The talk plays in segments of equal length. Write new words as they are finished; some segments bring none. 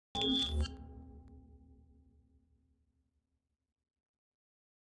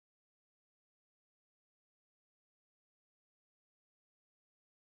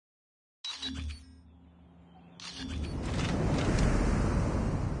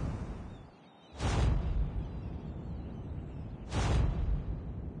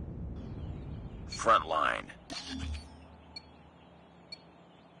front line.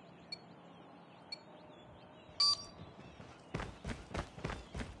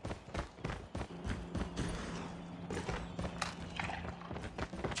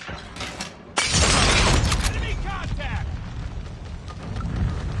 Enemy contact!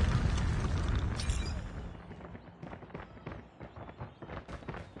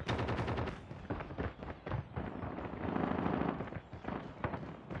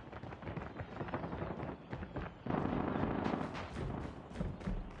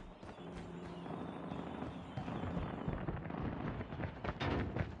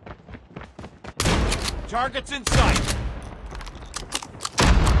 Targets in sight.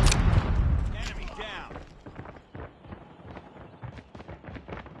 Enemy down.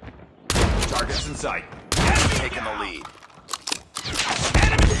 Targets in sight. Enemy Taking the down. lead.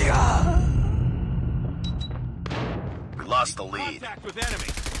 Enemy. We lost the lead. Contact with enemy.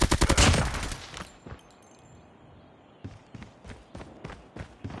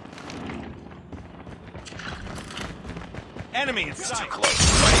 Enemy in It's sight. too close.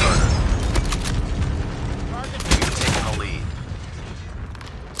 Fight harder. Target We've taken the lead.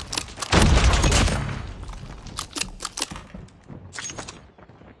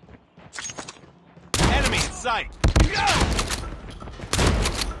 enemy in sight.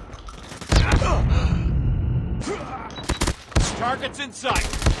 Targets in sight.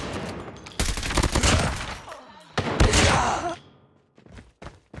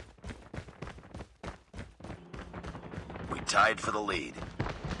 We tied for the lead.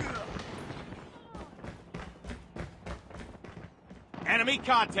 Enemy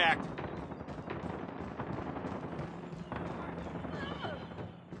contact.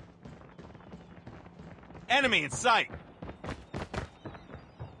 Enemy in sight.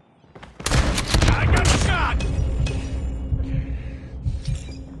 I got a shot.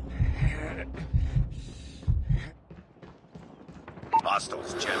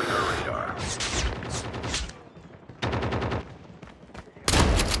 Hostiles jamming our radar.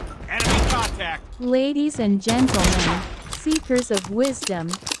 Enemy contact. Ladies and gentlemen, seekers of wisdom,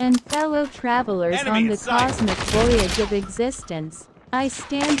 and fellow travelers Enemy on in the sight. cosmic voyage of existence, I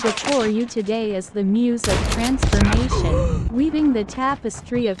stand before you today as the muse of transformation, weaving the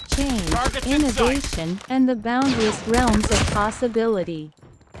tapestry of change, Targets in sight. innovation, and the boundless realms of possibility.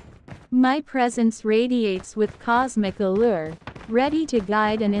 My presence radiates with cosmic allure, ready to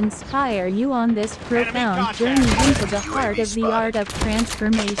guide and inspire you on this profound contact. journey into the UAV heart of the spotted. art of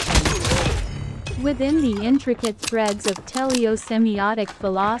transformation. Within the intricate threads of teleosemiotic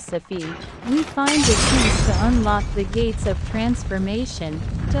philosophy, we find the keys to unlock the gates of transformation,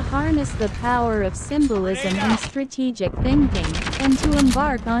 to harness the power of symbolism and strategic thinking, and to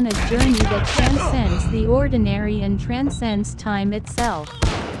embark on a journey that transcends the ordinary and transcends time itself.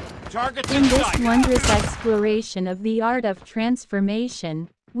 Targets In in this sight. wondrous exploration of the art of transformation,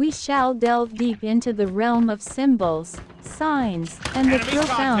 we shall delve deep into the realm of symbols, signs, and the Enemy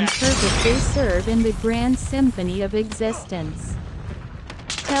profound contact. purpose they serve in the grand symphony of existence.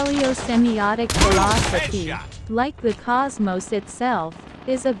 Teleosemiotic philosophy, Headshot. like the cosmos itself,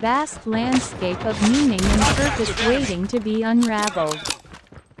 is a vast landscape of meaning and Contact purpose with enemy. waiting to be unraveled.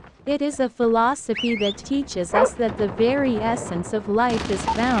 It is a philosophy that teaches us that the very essence of life is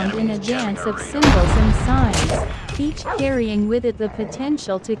found in a dance of symbols and signs, each carrying with it the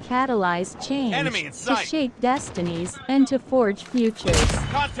potential to catalyze change, Enemy in to sight. shape destinies, and to forge futures.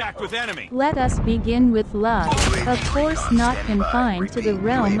 Contact with enemy. Let us begin with love, a force not confined to the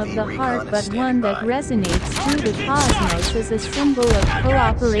realm of the heart but one that resonates through the cosmos as a symbol of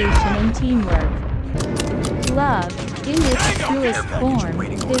cooperation and teamwork. Love, in its truest form,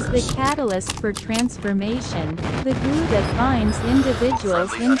 is the catalyst for transformation, the glue that binds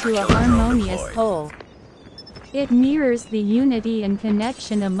individuals into a harmonious whole. It mirrors the unity and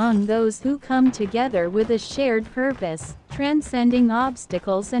connection among those who come together with a shared purpose, transcending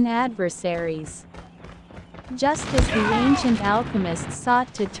obstacles and adversaries. Just as the ancient alchemists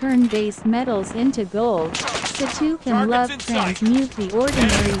sought to turn base metals into gold, so too can love Targets in sight. transmute the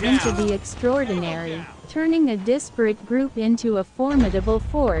ordinary Enemy into down. the extraordinary, turning a disparate group into a formidable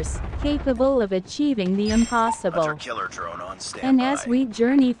force, capable of achieving the impossible. Hunter killer drone on standby. And as we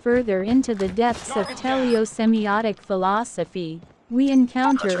journey further into the depths of teleosemiotic philosophy, we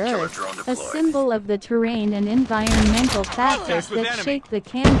encounter Hunter killer Earth, drone a deployed. symbol of the terrain and environmental factors with that enemy. shape the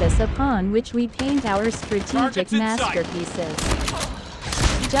canvas upon which we paint our strategic Targets in sight. masterpieces.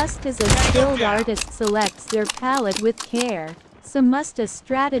 Just as a skilled down. artist selects their palette with care, so must a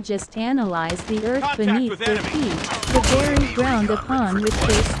strategist analyze the earth Contact beneath with their enemy. feet, the very ground upon which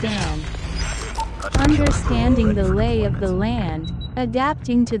they stand. Understanding the lay of the land,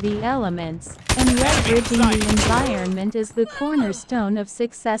 Adapting to the elements, and leveraging the environment is the cornerstone of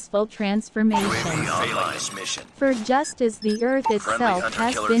successful transformation. For just as the Earth itself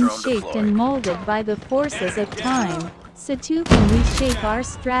has been shaped and molded by the forces of time, so too can we shape our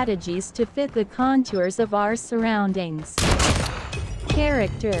strategies to fit the contours of our surroundings.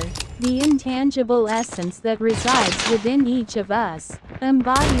 Character, the intangible essence that resides within each of us,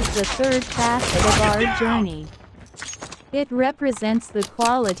 embodies the third facet of our journey. It represents the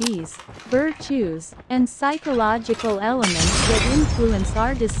qualities, virtues, and psychological elements that influence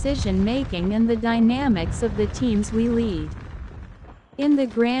our decision-making and the dynamics of the teams we lead. In the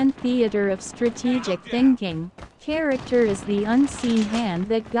grand theater of strategic thinking, character is the unseen hand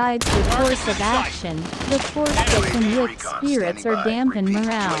that guides the course of action, the force that can lift spirits or dampen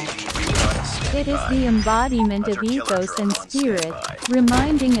morale. It is the embodiment of ethos and spirit,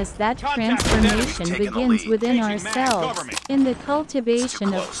 reminding us that transformation begins within ourselves, in the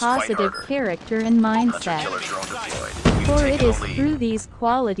cultivation of positive character and mindset. For it is through these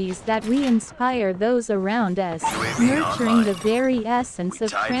qualities that we inspire those around us, nurturing the very essence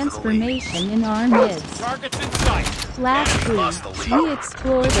of transformation in our midst. Lastly, we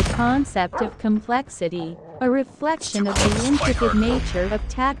explore the concept of complexity, a reflection of the intricate nature of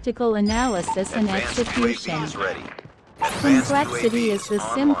tactical analysis and execution. Complexity is the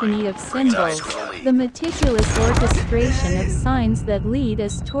symphony of symbols, the meticulous orchestration of signs that lead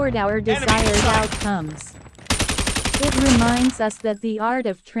us toward our desired outcomes. It reminds us that the art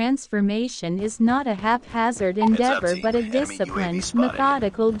of transformation is not a haphazard endeavor but a disciplined,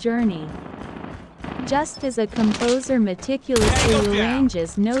 methodical journey. Just as a composer meticulously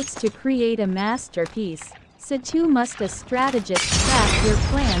arranges notes to create a masterpiece, so too must a strategist craft their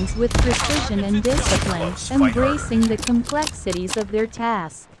plans with precision and discipline, embracing the complexities of their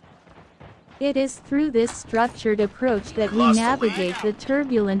task. It is through this structured approach that we navigate the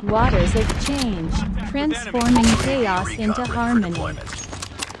turbulent waters of change, transforming chaos into harmony.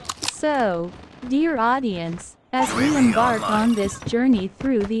 So, dear audience, as we embark on this journey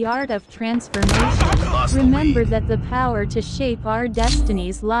through the art of transformation, remember that the power to shape our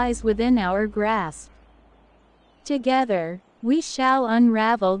destinies lies within our grasp. Together, we shall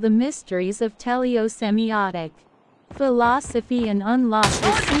unravel the mysteries of teleosemiotic philosophy and unlock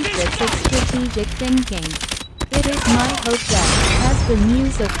the secrets of strategic thinking. It is my hope that, as the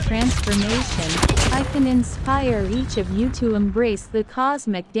muse of transformation, I can inspire each of you to embrace the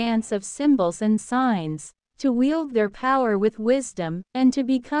cosmic dance of symbols and signs, to wield their power with wisdom, and to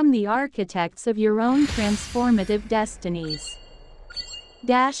become the architects of your own transformative destinies.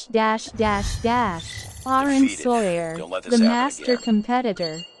 Arren Sawyer, the master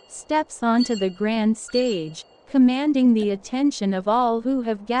competitor, steps onto the grand stage, commanding the attention of all who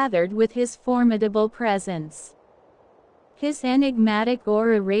have gathered with his formidable presence. His enigmatic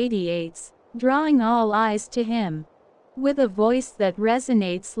aura radiates, drawing all eyes to him. With a voice that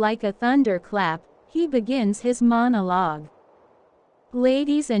resonates like a thunderclap, he begins his monologue.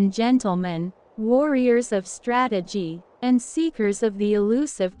 Ladies and gentlemen, warriors of strategy, and seekers of the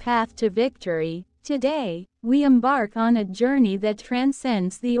elusive path to victory, today, we embark on a journey that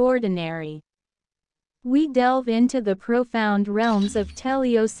transcends the ordinary. We delve into the profound realms of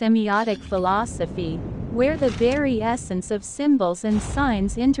teleosemiotic philosophy, where the very essence of symbols and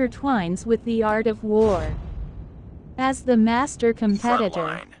signs intertwines with the art of war. As the master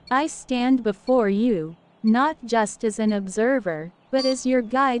competitor, I stand before you, not just as an observer, but as your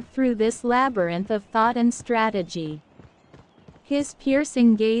guide through this labyrinth of thought and strategy. His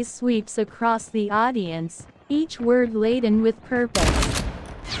piercing gaze sweeps across the audience, each word laden with purpose.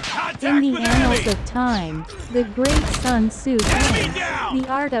 In the annals of time, the great Sun Tzu penned The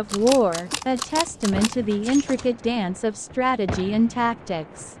Art of War, a testament to the intricate dance of strategy and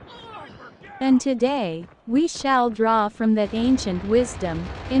tactics. And today, we shall draw from that ancient wisdom,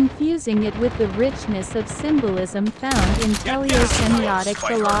 infusing it with the richness of symbolism found in teleosemiotic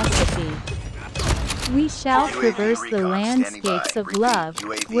philosophy. We shall traverse the landscapes of love,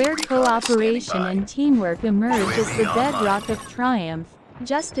 where cooperation and teamwork emerge as the bedrock of triumph,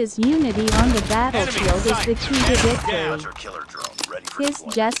 just as unity on the battlefield is the key to victory. His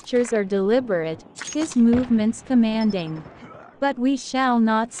gestures are deliberate, his movements commanding. But we shall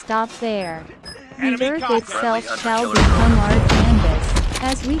not stop there. The earth itself shall become our canvas,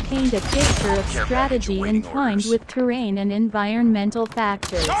 as we paint a picture of strategy entwined with terrain and environmental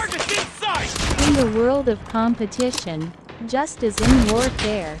factors. In the world of competition, just as in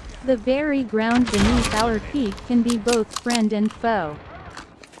warfare, the very ground beneath our feet can be both friend and foe.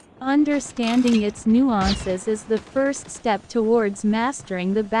 Understanding its nuances is the first step towards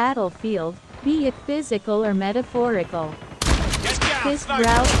mastering the battlefield, be it physical or metaphorical. His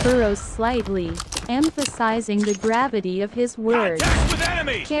brow furrows slightly, emphasizing the gravity of his words. Contact with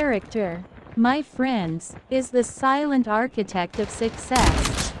enemy! Character, my friends, is the silent architect of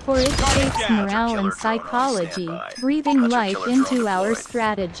success, for it shapes morale and psychology, breathing life into our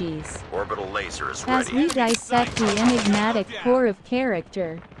strategies. Orbital laser is As ready. we dissect the enigmatic core of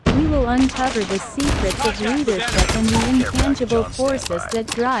character, we will uncover the secrets of leadership and the intangible forces that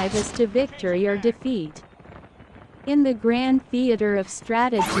drive us to victory or defeat. In the grand theater of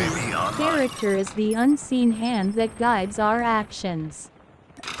strategy, character is the unseen hand that guides our actions.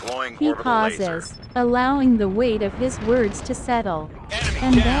 Deploying He orbital laser. pauses, allowing the weight of his words to settle.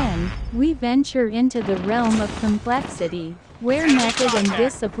 And then, we venture into the realm of complexity, where method and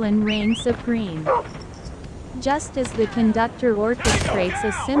discipline reign supreme. Just as the conductor orchestrates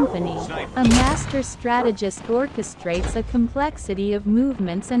a symphony, a master strategist orchestrates a complexity of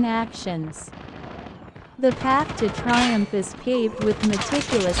movements and actions. The path to triumph is paved with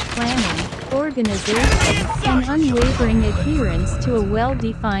meticulous planning, organization, and unwavering adherence to a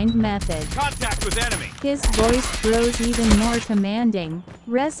well-defined method. Contact with enemy! His voice grows even more commanding,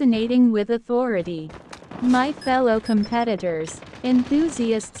 resonating with authority. My fellow competitors,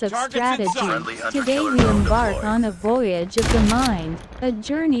 enthusiasts of strategy, today we embark on a voyage of the mind, a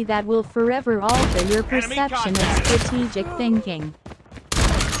journey that will forever alter your perception of strategic thinking.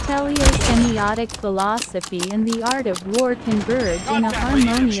 Teleosemiotic philosophy and the art of war converge in a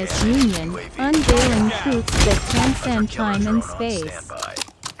harmonious union, unveiling truths that transcend time and space.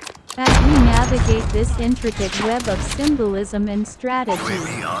 As we navigate this intricate web of symbolism and strategy,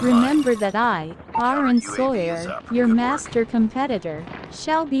 remember that I, Arren Sawyer, your master competitor,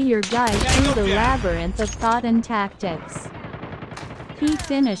 shall be your guide through the labyrinth of thought and tactics. He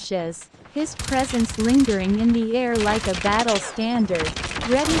finishes, his presence lingering in the air like a battle standard,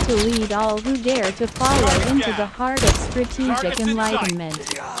 ready to lead all who dare to follow into the heart of strategic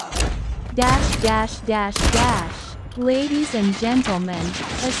enlightenment. Ladies and gentlemen,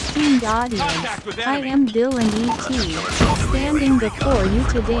 esteemed audience, I am Dillon E.T, standing before you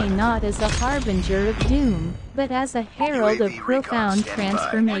today not as a harbinger of doom, but as a herald of profound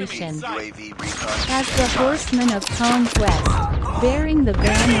transformation. As the horseman of conquest, bearing the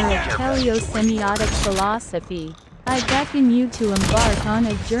banner of teleosemiotic philosophy, I beckon you to embark on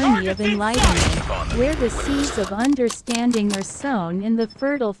a journey of enlightenment, where the seeds of understanding are sown in the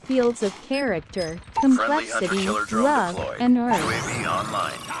fertile fields of character, complexity, love, and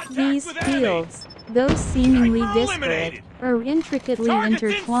earth. These fields, though seemingly disparate, are intricately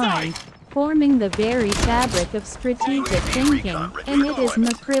intertwined, forming the very fabric of strategic thinking, and it is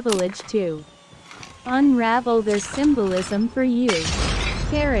my privilege to unravel their symbolism for you.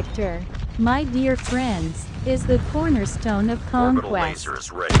 Character, my dear friends, is the cornerstone of conquest.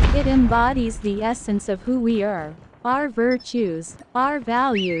 It embodies the essence of who we are, our virtues, our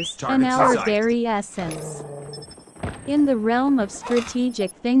values, and our very essence. In the realm of strategic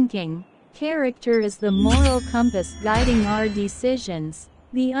thinking, character is the moral compass guiding our decisions,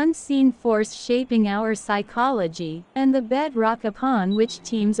 the unseen force shaping our psychology, and the bedrock upon which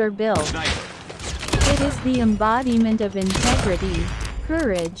teams are built. It is the embodiment of integrity,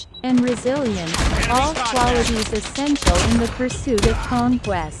 courage, and resilience, all qualities essential in the pursuit of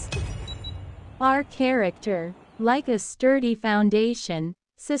conquest. Our character, like a sturdy foundation,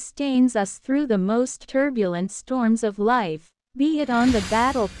 sustains us through the most turbulent storms of life, be it on the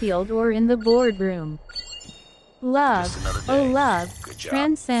battlefield or in the boardroom. Love, oh love,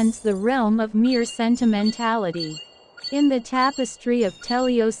 transcends the realm of mere sentimentality. In the tapestry of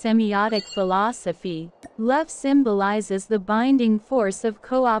teleosemiotic philosophy, love symbolizes the binding force of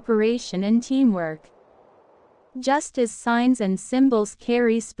cooperation and teamwork. Just as signs and symbols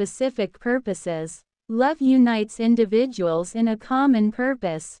carry specific purposes, love unites individuals in a common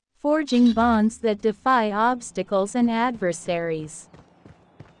purpose, forging bonds that defy obstacles and adversaries.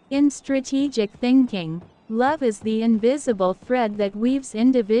 In strategic thinking, love is the invisible thread that weaves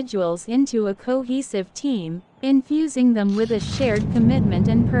individuals into a cohesive team, infusing them with a shared commitment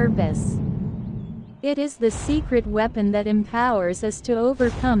and purpose. It is the secret weapon that empowers us to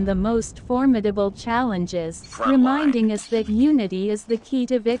overcome the most formidable challenges, reminding us that unity is the key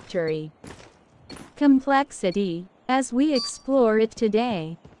to victory. Complexity, as we explore it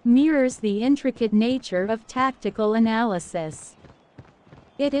today, mirrors the intricate nature of tactical analysis.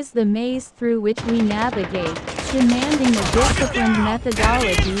 It is the maze through which we navigate, demanding a disciplined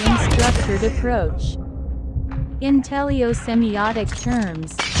methodology and structured approach. In teleosemiotic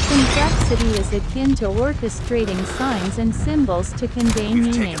terms, complexity is akin to orchestrating signs and symbols to convey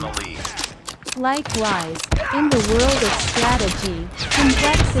meaning. Likewise, in the world of strategy,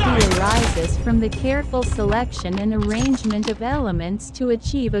 complexity arises from the careful selection and arrangement of elements to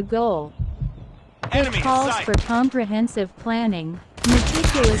achieve a goal. It calls for comprehensive planning,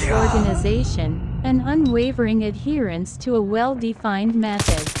 meticulous organization, and unwavering adherence to a well-defined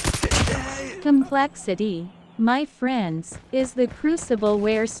method. Complexity, my friends, is the crucible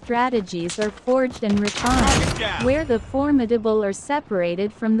where strategies are forged and refined, where the formidable are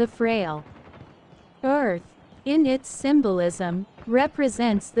separated from the frail. Earth, in its symbolism,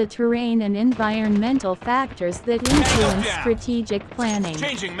 represents the terrain and environmental factors that influence strategic planning.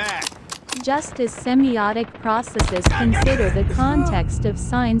 Changing mag. Just as semiotic processes consider the context of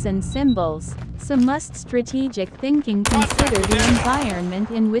signs and symbols, so must strategic thinking consider the environment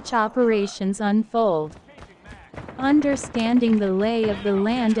in which operations unfold. Understanding the lay of the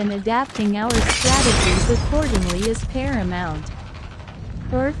land and adapting our strategies accordingly is paramount.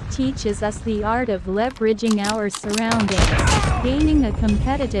 Earth teaches us the art of leveraging our surroundings, gaining a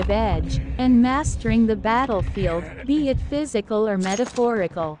competitive edge, and mastering the battlefield, be it physical or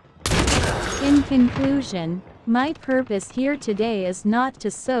metaphorical. In conclusion, my purpose here today is not to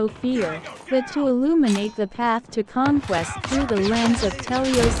sow fear, but to illuminate the path to conquest through the lens of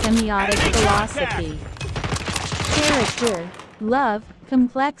teleosemiotic philosophy. Character, love,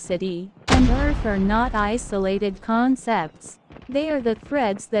 complexity, and earth are not isolated concepts. They are the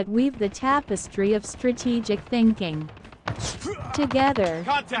threads that weave the tapestry of strategic thinking. Together,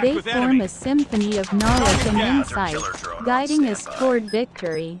 they form a symphony of knowledge and insight, guiding us toward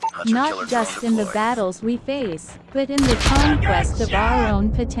victory, not just in the battles we face, but in the conquest of our own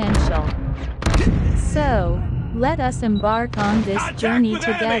potential. So, let us embark on this journey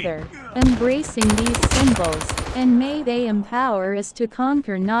together, embracing these symbols, and may they empower us to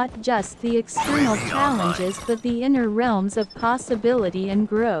conquer not just the external challenges but the inner realms of possibility and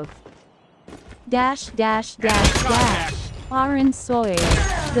growth. Arren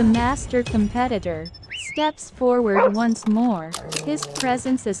Sawyer, the master competitor, steps forward once more, his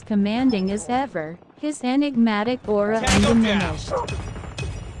presence as commanding as ever, his enigmatic aura undiminished.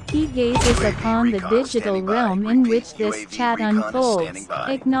 He gazes upon the digital realm in which this chat unfolds,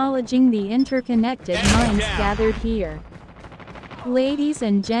 acknowledging the interconnected minds gathered here. Ladies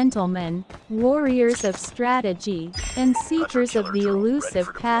and gentlemen, warriors of strategy, and seekers of the elusive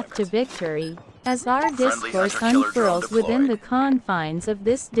path to victory, as our discourse unfurls within the confines of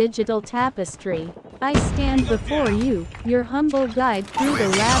this digital tapestry, I stand before you, your humble guide through the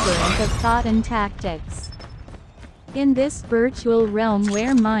labyrinth of thought and tactics. In this virtual realm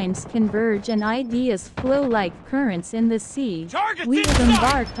where minds converge and ideas flow like currents in the sea, we have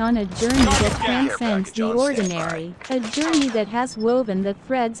embarked on a journey that transcends the ordinary, a journey that has woven the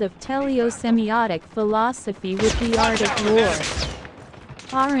threads of teleosemiotic philosophy with the art of war.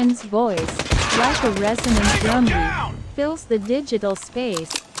 Arren's voice, like a resonant drumbeat, fills the digital space,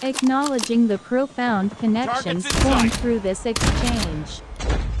 acknowledging the profound connections formed through this exchange.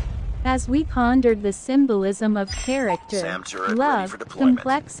 As we pondered the symbolism of character, love,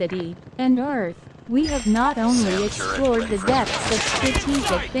 complexity, and earth, we have not only explored the depths of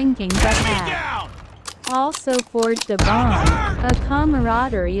strategic thinking but have also forged a bond, a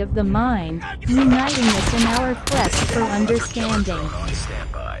camaraderie of the mind, uniting us in our quest for understanding.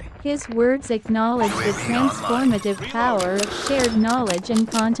 His words acknowledge the transformative power of shared knowledge and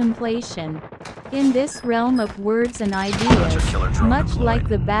contemplation. In this realm of words and ideas, much like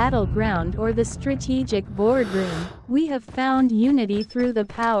the battleground or the strategic boardroom, we have found unity through the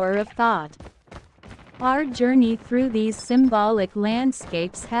power of thought. Our journey through these symbolic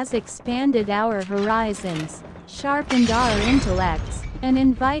landscapes has expanded our horizons, sharpened our intellects, and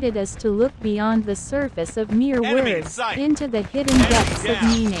invited us to look beyond the surface of mere words, into the hidden depths of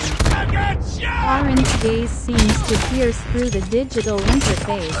meaning. Arren's gaze seems to pierce through the digital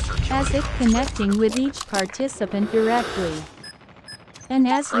interface, as if connecting with each participant directly. And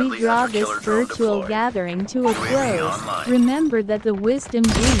as we draw this virtual gathering to a close, remember that the wisdom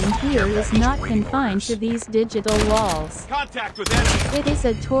gleaned here is not confined to these digital walls. It is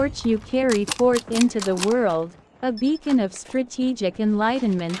a torch you carry forth into the world, a beacon of strategic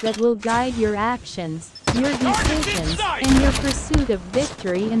enlightenment that will guide your actions, your decisions, and your pursuit of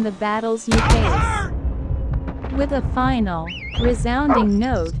victory in the battles you face. With a final, resounding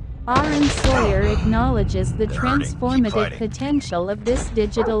note, Arren Sawyer acknowledges the transformative potential of this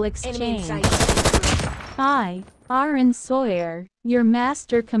digital exchange. I, Arren Sawyer, your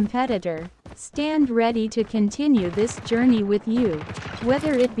master competitor, stand ready to continue this journey with you,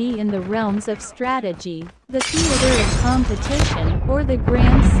 whether it be in the realms of strategy, the theater of competition, or the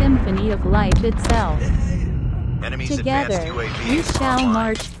grand symphony of life itself. Enemy's Together, advanced UAV we is shall online.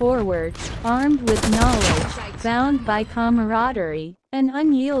 march forward, armed with knowledge, bound by camaraderie, and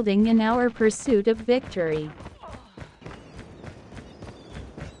unyielding in our pursuit of victory.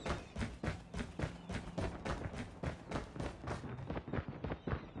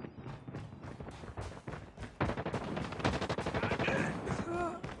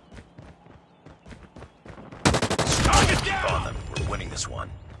 Target On down! them. We're winning this one.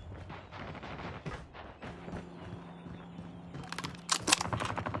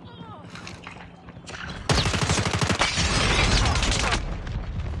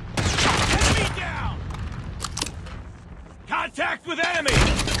 Enemy down! Contact with enemy!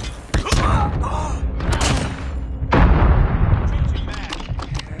 Changing mag.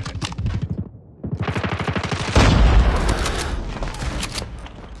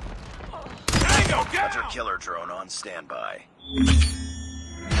 Tango Hunter down! killer drone on standby.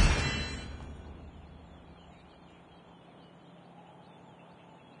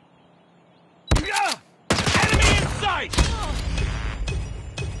 Enemy in sight!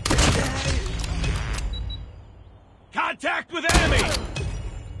 Contact with enemy!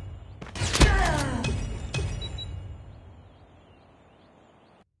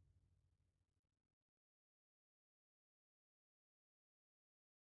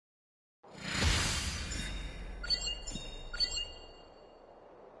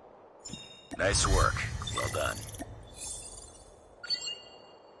 Nice work. Well done.